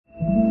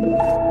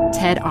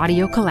TED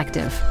Audio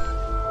Collective.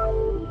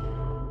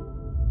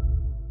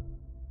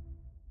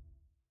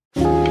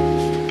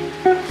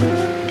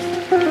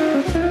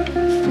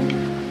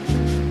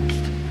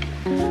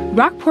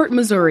 Rockport,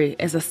 Missouri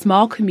is a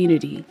small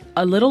community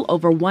a little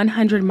over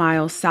 100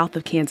 miles south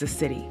of Kansas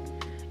City.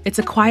 It's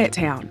a quiet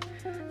town,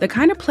 the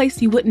kind of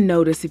place you wouldn't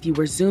notice if you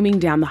were zooming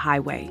down the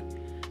highway.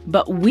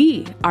 But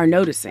we are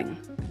noticing.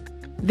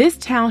 This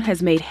town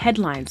has made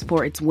headlines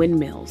for its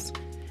windmills.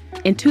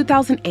 In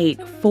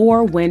 2008,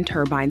 4 wind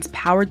turbines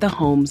powered the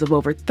homes of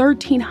over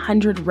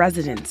 1,300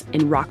 residents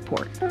in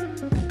Rockport.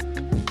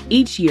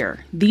 Each year,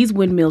 these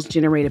windmills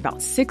generate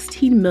about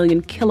 16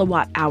 million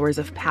kilowatt hours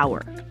of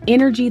power,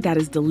 energy that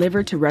is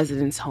delivered to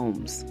residents'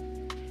 homes.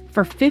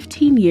 For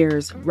 15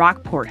 years,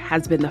 Rockport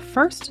has been the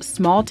first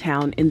small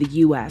town in the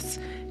U.S.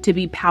 to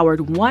be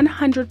powered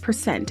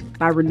 100%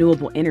 by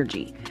renewable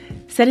energy,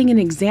 setting an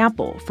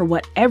example for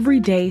what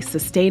everyday,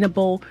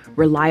 sustainable,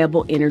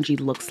 reliable energy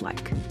looks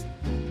like.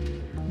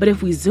 But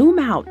if we zoom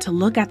out to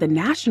look at the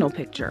national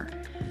picture,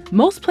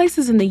 most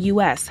places in the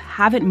U.S.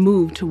 haven't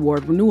moved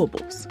toward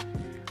renewables.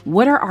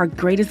 What are our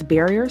greatest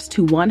barriers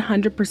to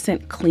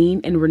 100%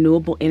 clean and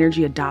renewable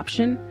energy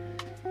adoption?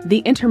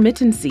 The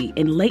intermittency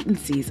and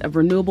latencies of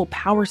renewable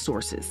power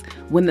sources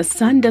when the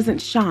sun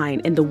doesn't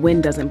shine and the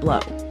wind doesn't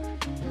blow.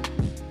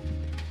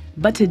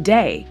 But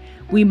today,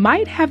 we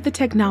might have the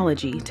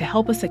technology to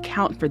help us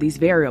account for these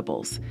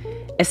variables,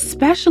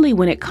 especially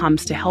when it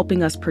comes to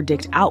helping us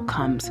predict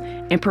outcomes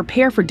and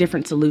prepare for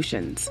different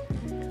solutions.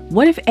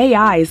 What if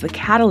AI is the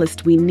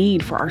catalyst we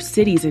need for our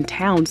cities and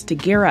towns to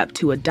gear up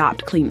to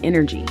adopt clean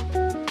energy?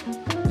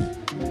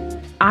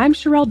 I'm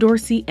Sherelle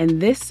Dorsey,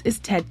 and this is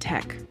TED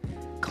Tech.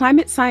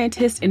 Climate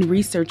scientist and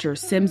researcher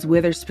Sims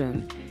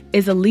Witherspoon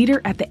is a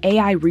leader at the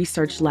AI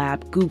research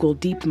lab Google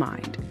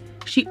DeepMind.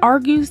 She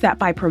argues that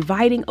by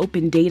providing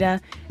open data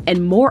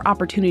and more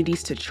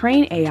opportunities to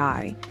train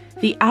AI,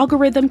 the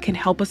algorithm can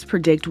help us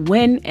predict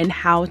when and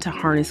how to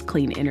harness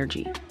clean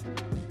energy.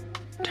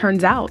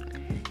 Turns out,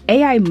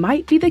 AI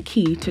might be the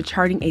key to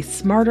charting a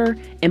smarter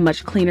and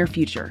much cleaner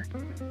future.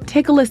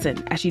 Take a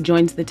listen as she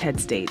joins the TED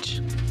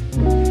stage.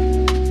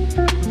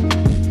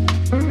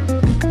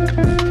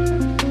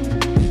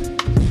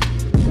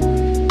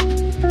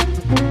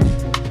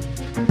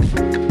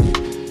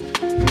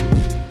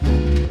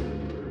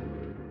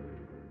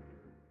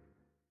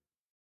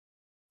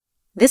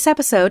 This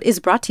episode is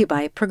brought to you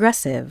by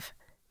Progressive.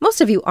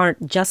 Most of you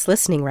aren't just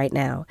listening right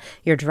now.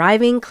 You're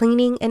driving,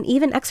 cleaning, and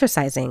even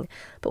exercising.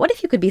 But what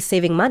if you could be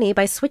saving money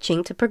by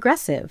switching to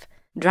Progressive?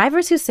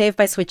 Drivers who save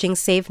by switching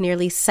save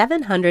nearly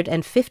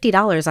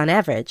 $750 on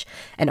average,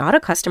 and auto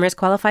customers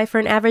qualify for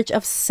an average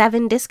of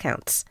 7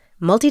 discounts.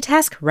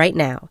 Multitask right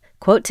now.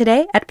 Quote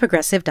today at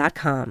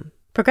Progressive.com.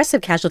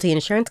 Progressive Casualty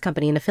Insurance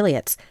Company and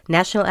Affiliates.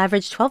 National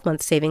average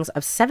 12-month savings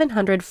of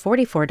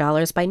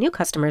 $744 by new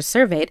customers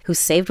surveyed who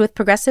saved with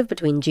Progressive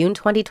between June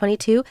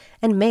 2022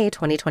 and May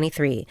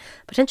 2023.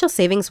 Potential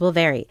savings will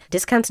vary.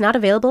 Discounts not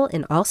available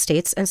in all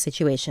states and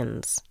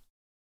situations.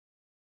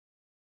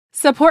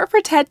 Support for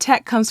TED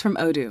Tech comes from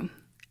Odoo.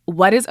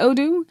 What is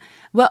Odoo?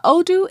 Well,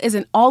 Odoo is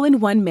an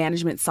all-in-one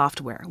management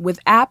software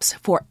with apps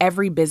for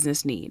every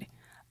business need.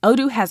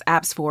 Odoo has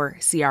apps for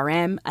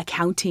CRM,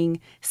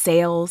 accounting,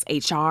 sales,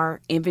 HR,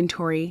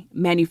 inventory,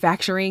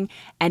 manufacturing,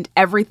 and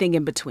everything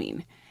in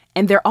between.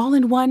 And they're all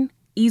in one,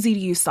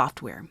 easy-to-use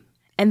software.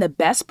 And the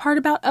best part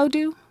about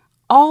Odoo?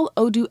 All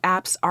Odoo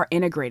apps are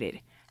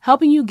integrated,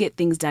 helping you get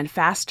things done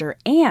faster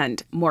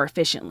and more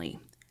efficiently.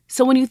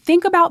 So when you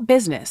think about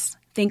business,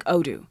 think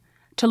Odoo.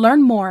 To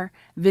learn more,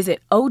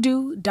 visit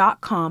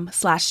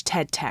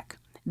odoo.com/TEDTech.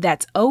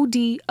 That's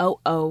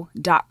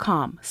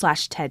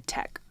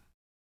odoo.com/TEDTech.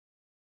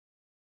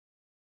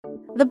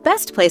 The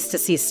best place to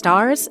see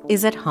stars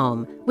is at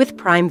home with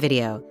Prime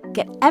Video.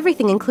 Get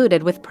everything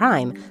included with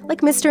Prime,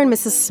 like Mr. and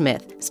Mrs.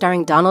 Smith,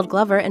 starring Donald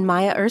Glover and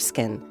Maya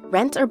Erskine.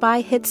 Rent or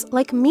buy hits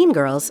like Mean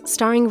Girls,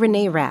 starring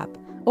Renee Rapp.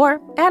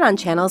 Or add-on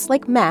channels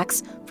like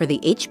Max for the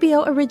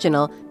HBO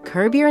original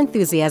Curb Your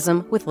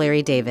Enthusiasm with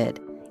Larry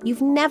David.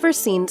 You've never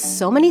seen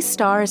so many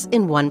stars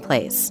in one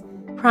place.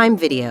 Prime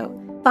Video.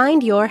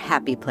 Find your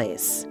happy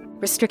place.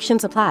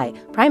 Restrictions apply.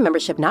 Prime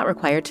membership not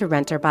required to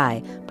rent or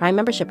buy. Prime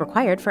membership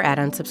required for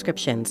add-on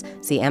subscriptions.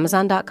 See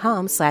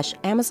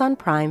Amazon.com/Amazon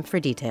Prime for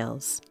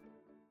details.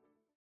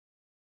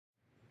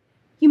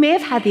 You may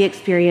have had the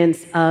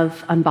experience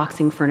of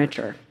unboxing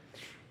furniture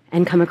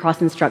and come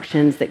across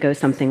instructions that go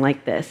something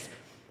like this.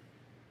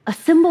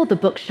 Assemble the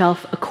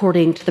bookshelf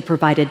according to the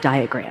provided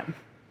diagram.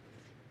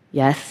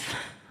 Yes,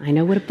 I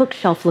know what a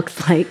bookshelf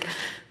looks like.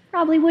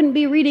 Probably wouldn't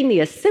be reading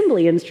the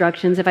assembly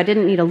instructions if I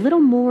didn't need a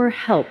little more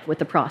help with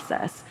the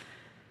process.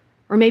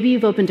 Or maybe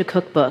you've opened a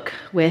cookbook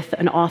with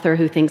an author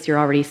who thinks you're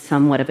already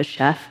somewhat of a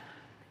chef.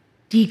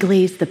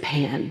 Deglaze the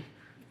pan.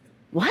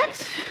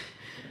 What?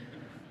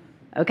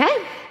 Okay,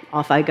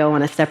 off I go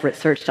on a separate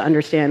search to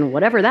understand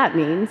whatever that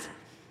means.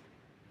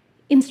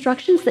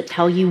 Instructions that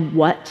tell you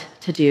what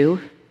to do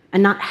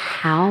and not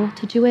how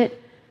to do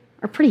it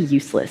are pretty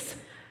useless.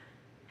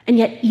 And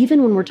yet,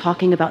 even when we're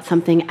talking about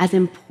something as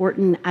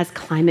important as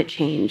climate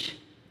change,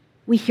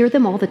 We hear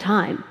them all the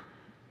time.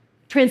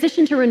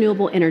 Transition to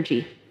renewable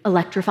energy,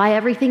 electrify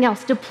everything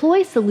else,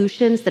 deploy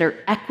solutions that are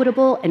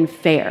equitable and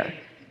fair.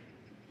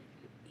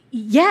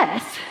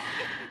 Yes,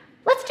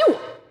 let's do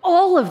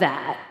all of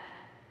that.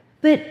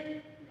 But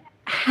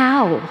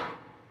how?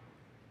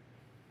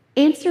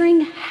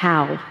 Answering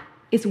how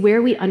is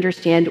where we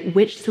understand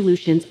which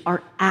solutions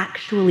are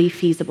actually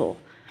feasible,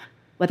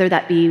 whether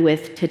that be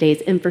with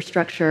today's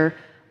infrastructure,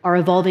 our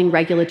evolving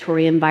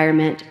regulatory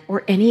environment,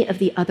 or any of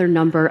the other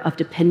number of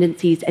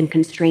dependencies and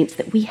constraints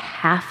that we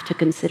have to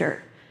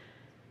consider.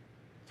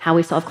 How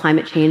we solve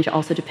climate change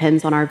also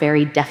depends on our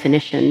very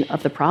definition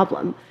of the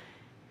problem.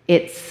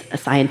 It's a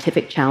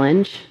scientific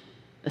challenge,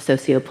 a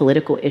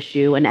socio-political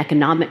issue, an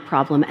economic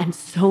problem, and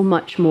so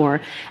much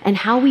more. And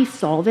how we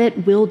solve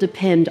it will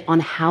depend on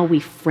how we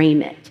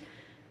frame it.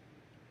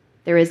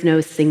 There is no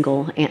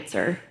single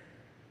answer.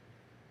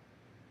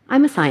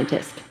 I'm a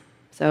scientist,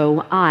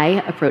 so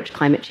I approach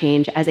climate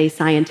change as a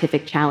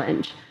scientific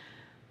challenge.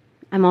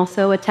 I'm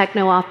also a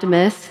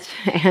techno-optimist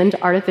and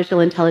artificial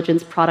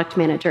intelligence product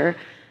manager,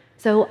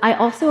 so I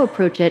also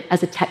approach it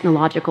as a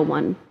technological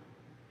one.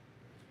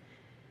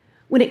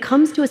 When it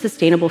comes to a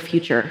sustainable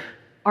future,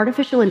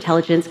 artificial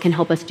intelligence can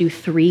help us do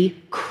 3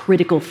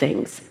 critical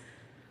things.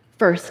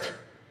 First,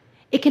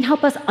 it can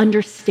help us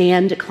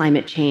understand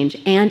climate change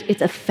and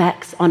its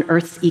effects on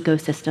Earth's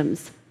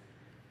ecosystems.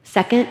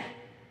 Second,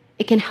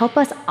 it can help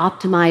us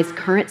optimize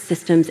current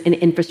systems and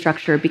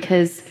infrastructure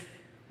because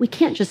we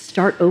can't just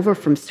start over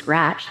from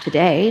scratch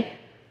today.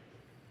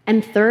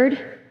 And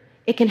third,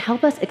 it can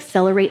help us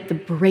accelerate the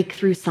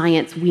breakthrough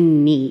science we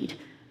need,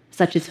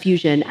 such as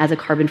fusion as a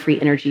carbon-free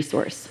energy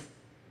source.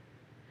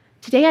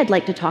 Today, I'd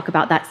like to talk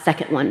about that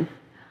second one,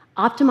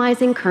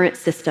 optimizing current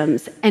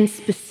systems, and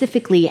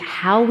specifically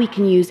how we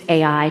can use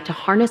AI to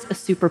harness a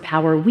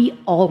superpower we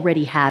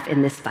already have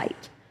in this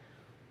fight: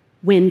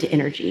 wind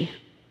energy.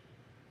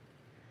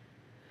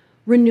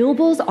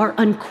 Renewables are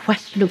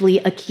unquestionably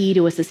a key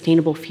to a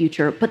sustainable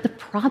future, but the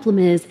problem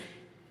is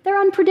they're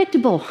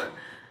unpredictable.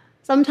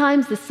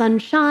 Sometimes the sun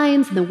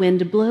shines and the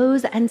wind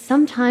blows, and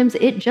sometimes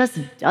it just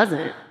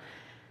doesn't.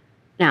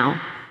 Now,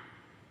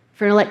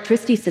 for an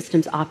electricity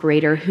systems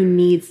operator who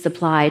needs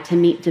supply to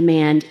meet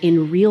demand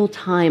in real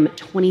time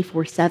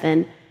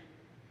 24/7,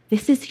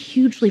 this is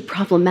hugely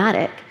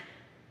problematic.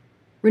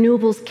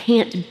 Renewables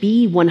can't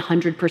be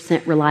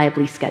 100%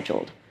 reliably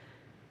scheduled.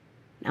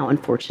 Now,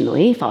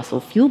 unfortunately, fossil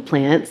fuel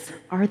plants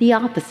are the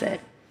opposite.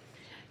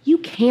 You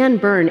can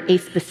burn a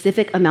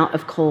specific amount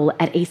of coal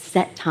at a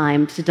set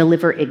time to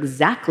deliver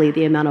exactly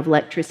the amount of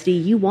electricity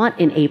you want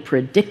in a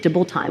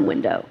predictable time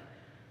window.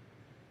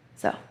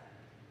 So,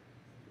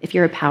 if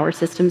you're a power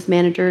systems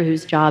manager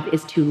whose job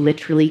is to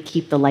literally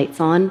keep the lights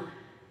on,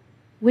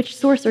 which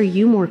source are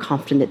you more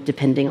confident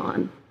depending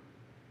on?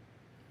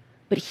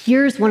 But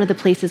here's one of the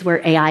places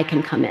where AI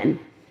can come in.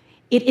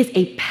 It is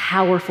a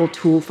powerful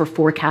tool for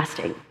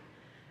forecasting.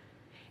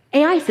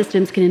 AI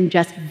systems can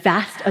ingest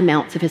vast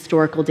amounts of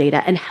historical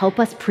data and help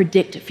us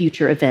predict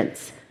future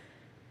events.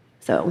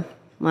 So,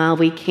 while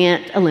we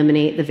can't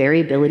eliminate the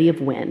variability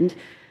of wind,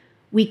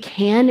 we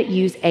can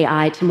use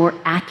AI to more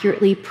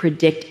accurately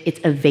predict its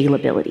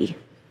availability.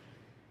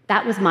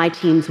 That was my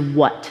team's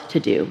what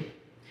to do.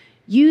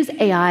 Use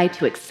AI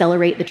to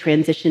accelerate the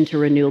transition to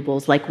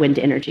renewables like wind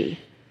energy.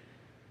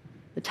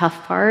 The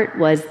tough part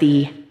was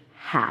the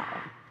how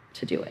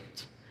to do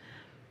it.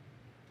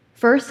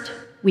 First,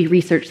 we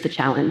researched the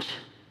challenge.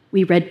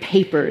 We read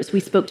papers, we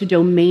spoke to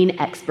domain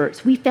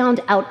experts, we found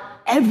out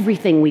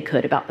everything we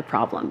could about the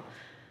problem.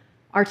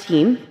 Our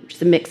team, which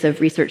is a mix of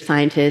research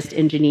scientists,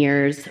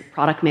 engineers,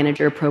 product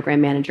manager,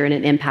 program manager, and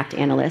an impact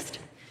analyst,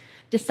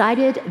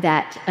 decided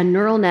that a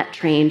neural net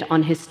trained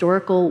on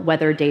historical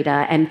weather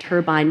data and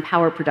turbine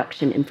power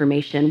production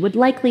information would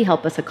likely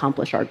help us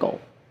accomplish our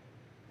goal.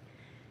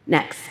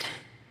 Next,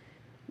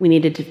 we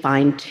needed to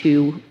find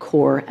 2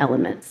 core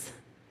elements: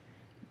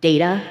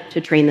 data to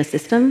train the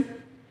system,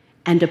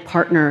 and a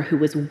partner who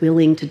was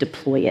willing to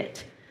deploy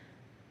it.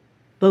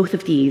 Both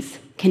of these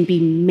can be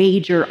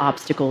major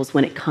obstacles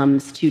when it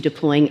comes to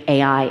deploying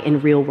AI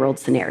in real-world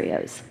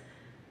scenarios.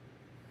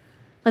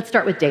 Let's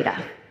start with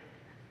data.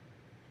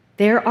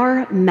 There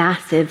are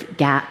massive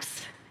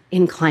gaps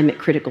in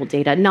climate-critical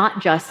data,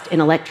 not just in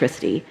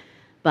electricity,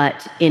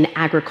 but in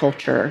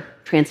agriculture,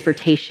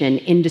 transportation,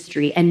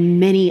 industry, and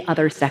many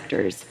other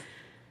sectors.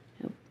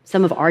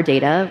 Some of our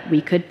data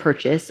we could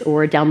purchase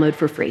or download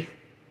for free,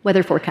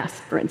 weather forecasts,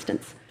 for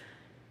instance.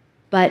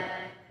 But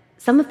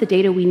some of the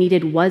data we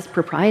needed was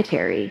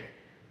proprietary.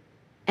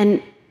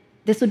 And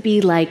this would be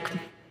like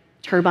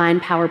turbine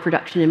power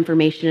production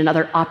information and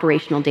other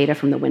operational data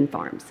from the wind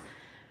farms.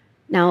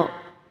 Now,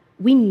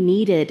 we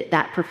needed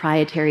that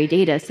proprietary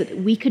data so that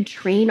we could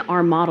train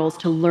our models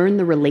to learn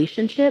the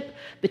relationship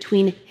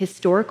between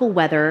historical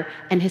weather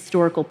and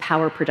historical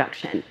power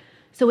production,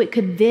 so it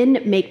could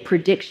then make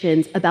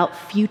predictions about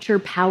future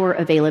power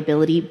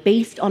availability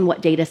based on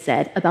what data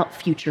said about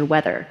future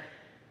weather.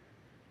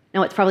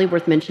 Now, it's probably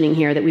worth mentioning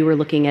here that we were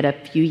looking at a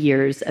few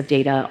years of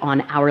data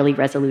on hourly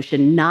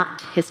resolution,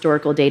 not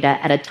historical data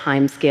at a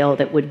time scale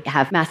that would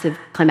have massive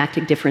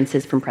climactic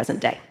differences from present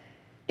day.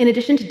 In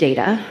addition to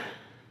data,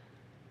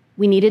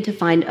 we needed to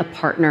find a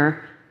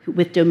partner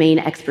with domain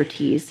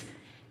expertise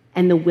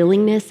and the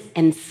willingness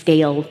and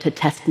scale to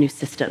test new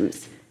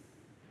systems.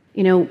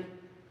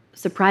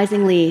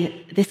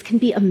 Surprisingly, this can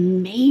be a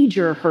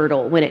major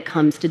hurdle when it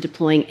comes to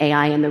deploying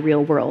AI in the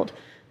real world.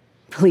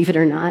 Believe it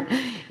or not,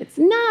 it's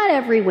not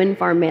every wind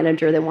farm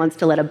manager that wants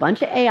to let a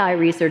bunch of AI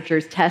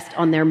researchers test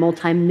on their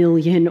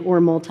multi-million or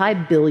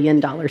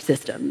multi-billion-dollar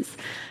systems.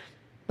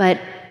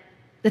 But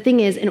the thing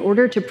is, in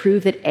order to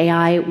prove that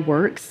AI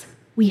works,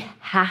 we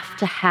have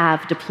to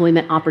have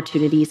deployment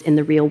opportunities in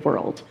the real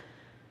world.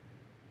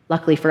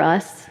 Luckily for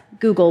us,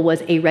 Google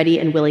was a ready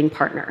and willing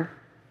partner.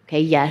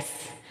 Okay,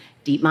 yes,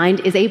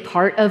 DeepMind is a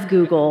part of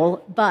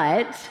Google,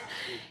 but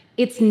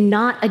it's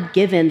not a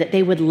given that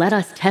they would let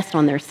us test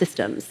on their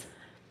systems.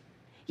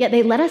 Yet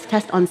they let us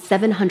test on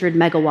 700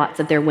 megawatts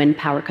of their wind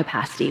power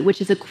capacity, which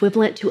is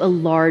equivalent to a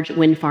large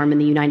wind farm in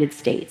the United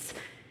States.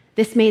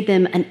 This made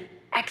them an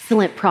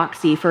excellent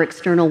proxy for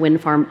external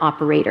wind farm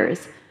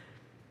operators.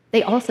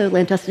 They also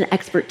lent us an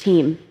expert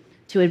team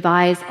to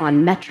advise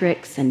on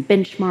metrics and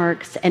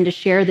benchmarks and to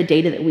share the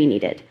data that we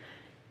needed.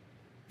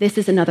 This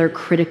is another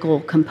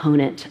critical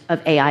component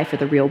of AI for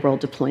the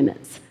real-world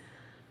deployments.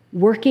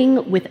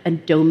 Working with a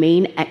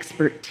domain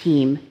expert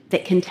team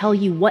that can tell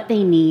you what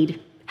they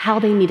need, how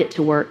they need it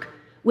to work,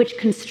 which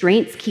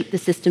constraints keep the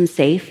system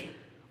safe,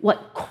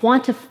 what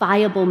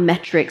quantifiable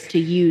metrics to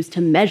use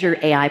to measure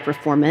AI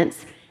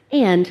performance,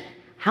 and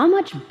how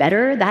much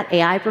better that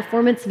AI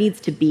performance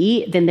needs to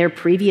be than their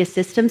previous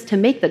systems to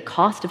make the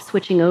cost of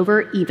switching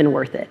over even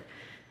worth it.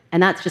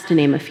 And that's just to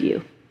name a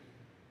few.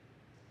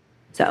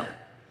 So,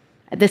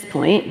 at this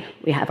point,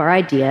 we have our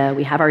idea,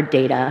 we have our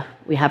data,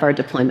 we have our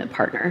deployment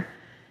partner.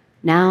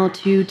 Now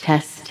to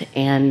test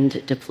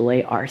and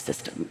deploy our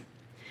system.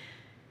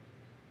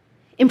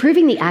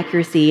 Improving the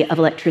accuracy of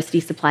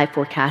electricity supply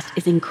forecast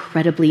is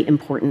incredibly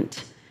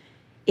important.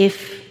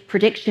 If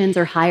predictions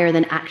are higher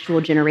than actual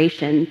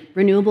generation,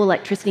 renewable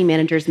electricity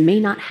managers may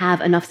not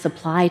have enough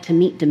supply to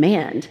meet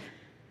demand.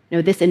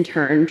 This in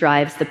turn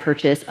drives the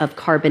purchase of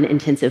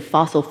carbon-intensive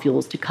fossil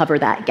fuels to cover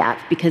that gap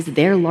because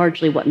they're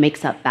largely what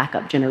makes up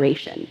backup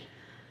generation.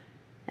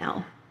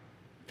 Now,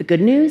 the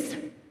good news?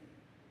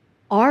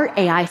 Our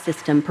AI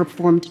system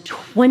performed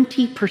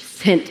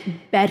 20%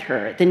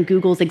 better than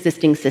Google's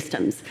existing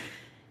systems.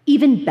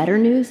 Even better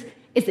news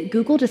is that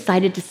Google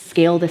decided to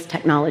scale this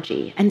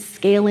technology, and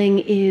scaling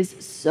is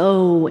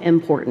so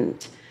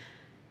important.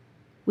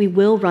 We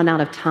will run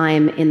out of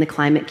time in the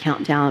climate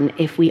countdown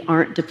if we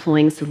aren't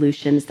deploying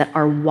solutions that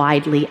are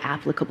widely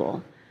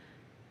applicable.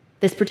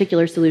 This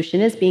particular solution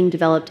is being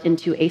developed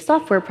into a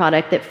software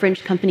product that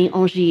French company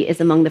Engie is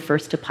among the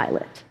first to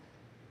pilot.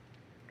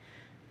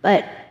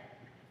 But,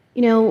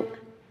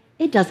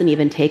 it doesn't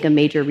even take a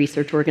major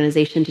research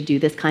organization to do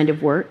this kind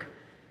of work.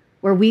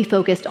 Where we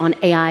focused on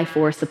AI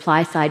for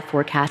supply-side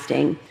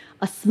forecasting,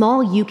 a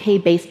small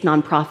UK-based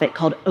nonprofit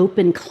called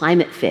Open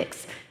Climate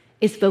Fix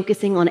is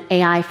focusing on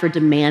AI for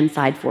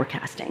demand-side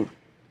forecasting.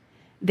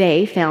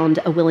 They found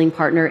a willing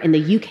partner in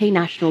the UK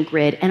national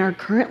grid and are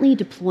currently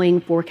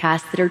deploying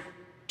forecasts that are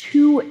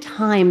 2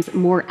 times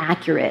more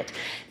accurate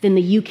than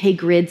the UK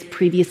grid's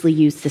previously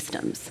used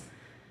systems.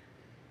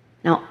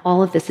 Now,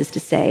 all of this is to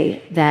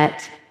say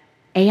that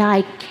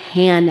AI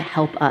can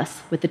help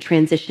us with the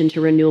transition to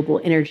renewable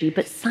energy,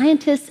 but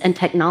scientists and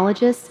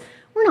technologists,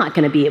 we're not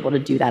going to be able to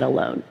do that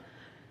alone.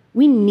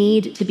 We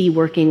need to be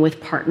working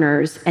with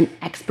partners and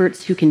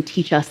experts who can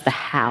teach us the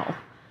how.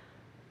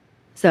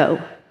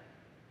 So,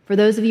 for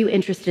those of you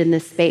interested in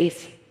this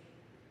space,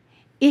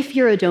 if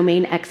you're a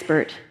domain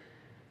expert,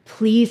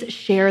 please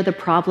share the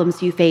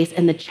problems you face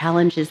and the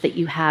challenges that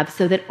you have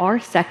so that our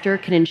sector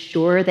can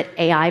ensure that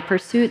AI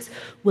pursuits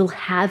will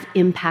have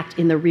impact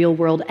in the real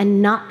world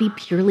and not be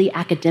purely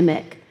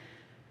academic.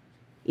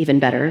 Even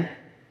better,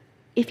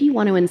 if you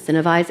want to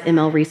incentivize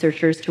ML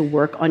researchers to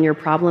work on your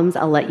problems,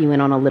 I'll let you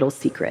in on a little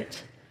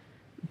secret.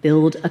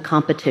 Build a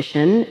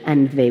competition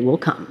and they will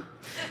come.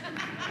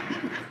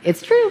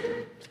 It's true.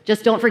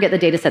 Just don't forget the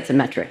data sets and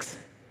metrics.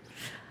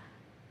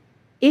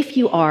 If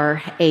you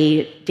are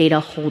a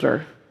data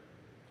holder,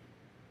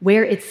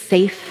 where it's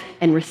safe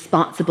and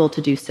responsible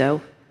to do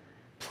so,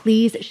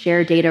 please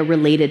share data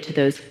related to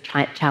those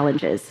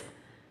challenges.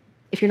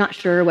 If you're not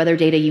sure whether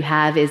data you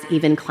have is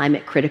even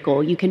climate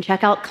critical, you can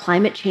check out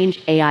Climate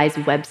Change AI's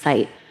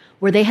website,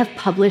 where they have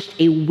published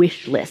a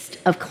wish list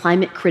of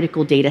climate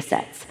critical data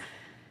sets.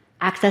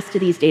 Access to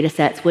these data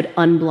sets would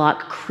unblock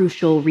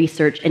crucial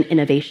research and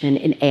innovation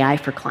in AI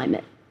for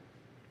climate.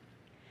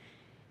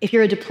 If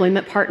you're a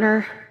deployment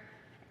partner,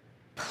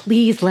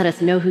 please let us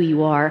know who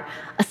you are,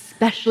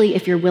 especially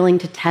if you're willing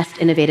to test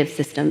innovative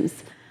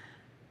systems.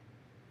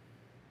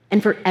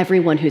 And for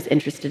everyone who's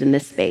interested in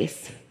this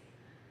space,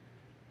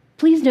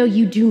 please know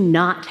you do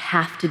not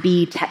have to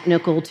be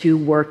technical to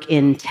work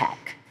in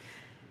tech.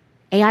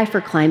 AI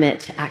for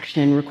climate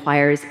action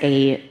requires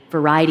a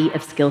variety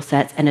of skill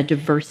sets and a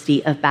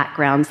diversity of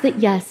backgrounds that,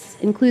 yes,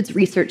 includes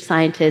research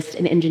scientists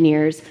and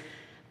engineers,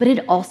 but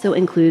it also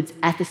includes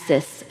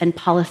ethicists and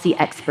policy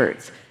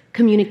experts,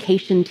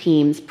 communication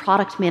teams,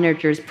 product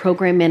managers,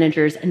 program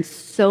managers, and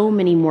so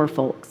many more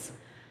folks.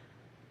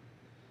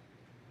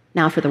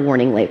 Now for the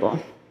warning label.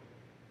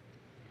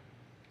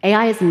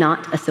 AI is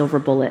not a silver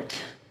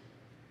bullet.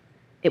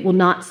 It will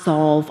not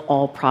solve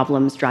all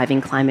problems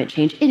driving climate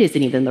change. It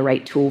isn't even the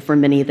right tool for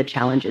many of the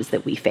challenges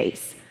that we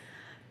face.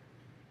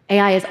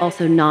 AI is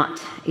also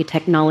not a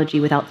technology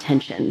without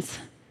tensions.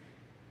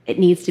 It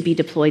needs to be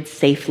deployed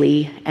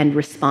safely and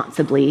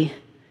responsibly.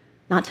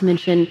 Not to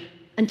mention,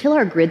 until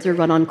our grids are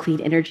run on clean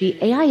energy,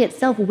 AI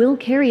itself will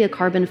carry a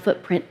carbon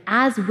footprint,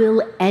 as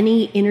will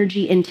any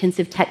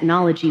energy-intensive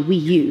technology we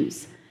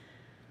use.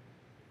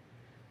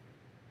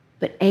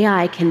 But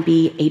AI can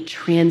be a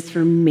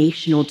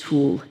transformational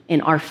tool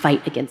in our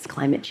fight against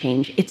climate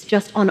change. It's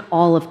just on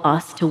all of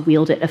us to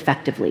wield it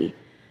effectively.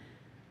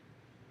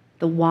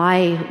 The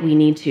why we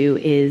need to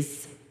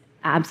is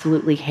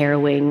absolutely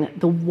harrowing.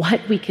 The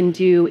what we can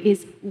do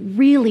is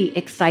really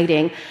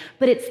exciting,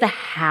 but it's the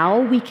how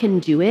we can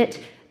do it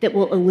that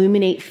will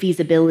illuminate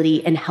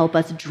feasibility and help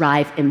us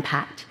drive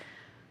impact.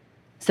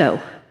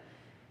 So,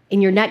 in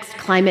your next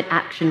climate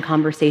action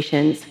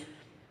conversations,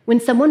 when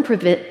someone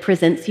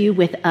presents you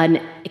with an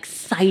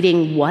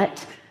exciting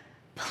what,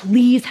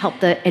 please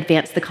help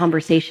advance the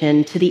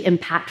conversation to the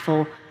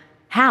impactful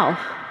how.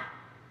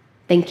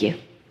 Thank you.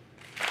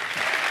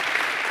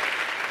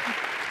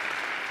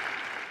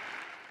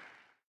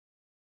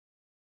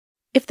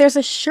 If there's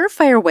a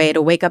surefire way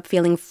to wake up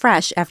feeling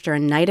fresh after a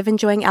night of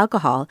enjoying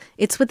alcohol,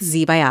 it's with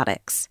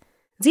ZBiotics.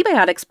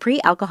 ZBiotics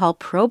Pre-Alcohol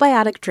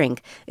Probiotic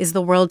Drink is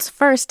the world's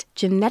first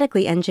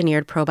genetically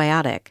engineered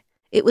probiotic.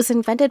 It was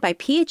invented by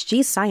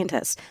PhD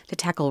scientists to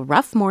tackle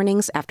rough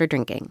mornings after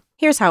drinking.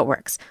 Here's how it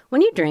works.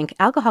 When you drink,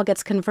 alcohol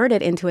gets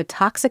converted into a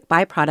toxic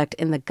byproduct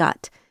in the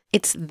gut.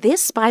 It's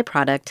this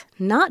byproduct,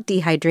 not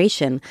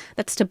dehydration,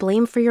 that's to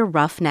blame for your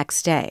rough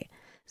next day.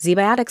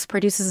 ZBiotics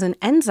produces an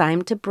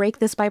enzyme to break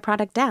this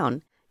byproduct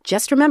down.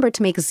 Just remember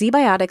to make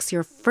ZBiotics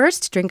your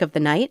first drink of the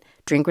night,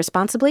 drink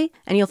responsibly,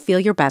 and you'll feel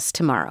your best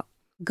tomorrow.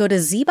 Go to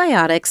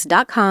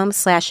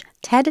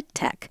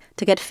zbiotics.com/TEDTech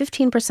to get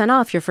 15%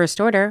 off your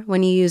first order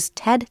when you use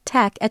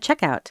TEDTech at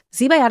checkout.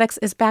 ZBiotics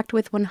is backed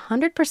with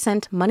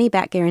 100%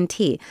 money-back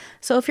guarantee,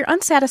 so if you're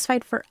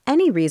unsatisfied for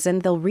any reason,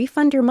 they'll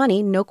refund your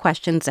money, no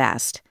questions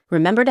asked.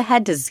 Remember to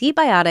head to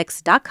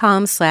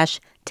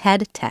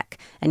zbiotics.com/TEDTech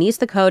and use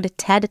the code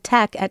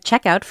TEDTech at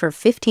checkout for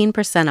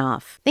 15%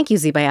 off. Thank you,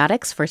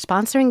 ZBiotics, for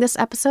sponsoring this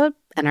episode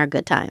and our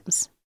good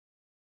times.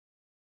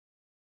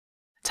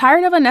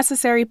 Tired of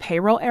unnecessary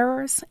payroll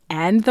errors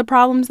and the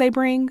problems they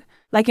bring?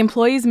 Like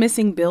employees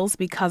missing bills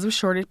because of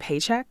shorted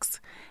paychecks?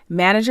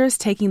 Managers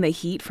taking the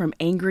heat from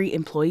angry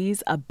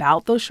employees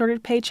about those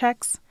shorted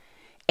paychecks?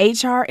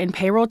 HR and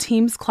payroll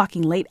teams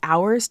clocking late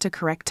hours to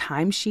correct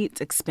timesheets,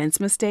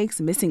 expense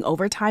mistakes, missing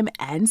overtime,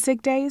 and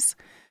sick days?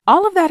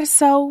 All of that is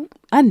so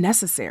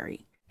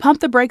unnecessary. Pump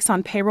the brakes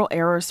on payroll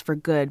errors for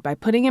good by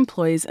putting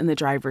employees in the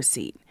driver's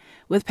seat.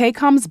 With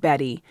Paycom's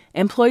Betty,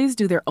 employees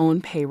do their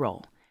own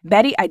payroll.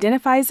 Betty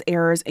identifies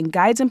errors and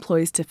guides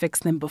employees to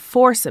fix them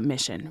before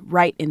submission,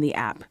 right in the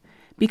app.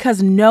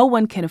 Because no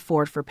one can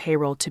afford for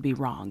payroll to be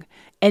wrong,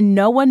 and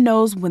no one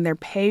knows when their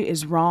pay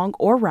is wrong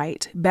or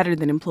right better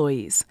than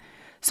employees.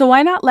 So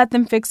why not let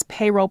them fix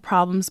payroll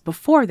problems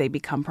before they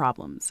become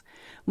problems?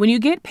 When you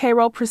get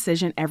payroll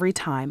precision every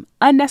time,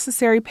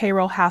 unnecessary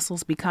payroll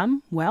hassles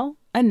become, well,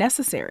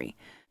 unnecessary.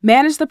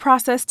 Manage the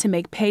process to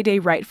make payday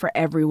right for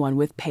everyone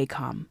with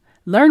Paycom.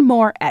 Learn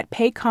more at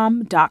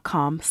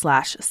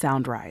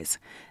paycom.com/soundrise.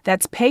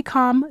 That's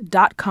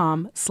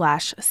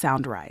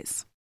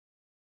paycom.com/soundrise.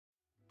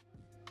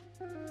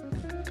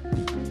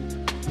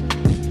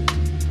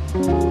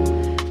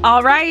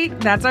 All right,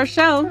 that's our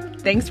show.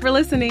 Thanks for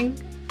listening.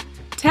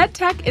 TED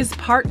Tech is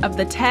part of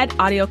the TED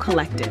Audio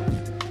Collective.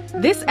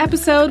 This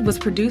episode was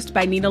produced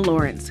by Nina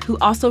Lawrence, who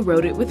also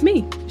wrote it with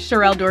me,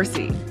 Sherelle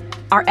Dorsey.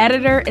 Our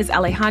editor is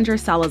Alejandra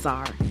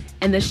Salazar,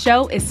 and the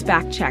show is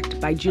fact-checked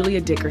by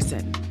Julia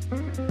Dickerson.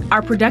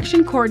 Our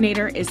production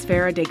coordinator is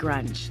Farah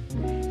DeGrunge.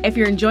 If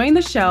you're enjoying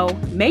the show,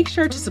 make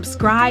sure to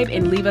subscribe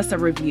and leave us a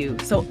review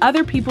so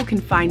other people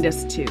can find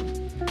us too.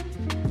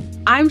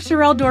 I'm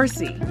Sherelle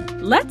Dorsey.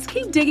 Let's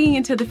keep digging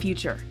into the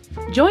future.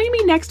 Join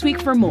me next week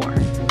for more.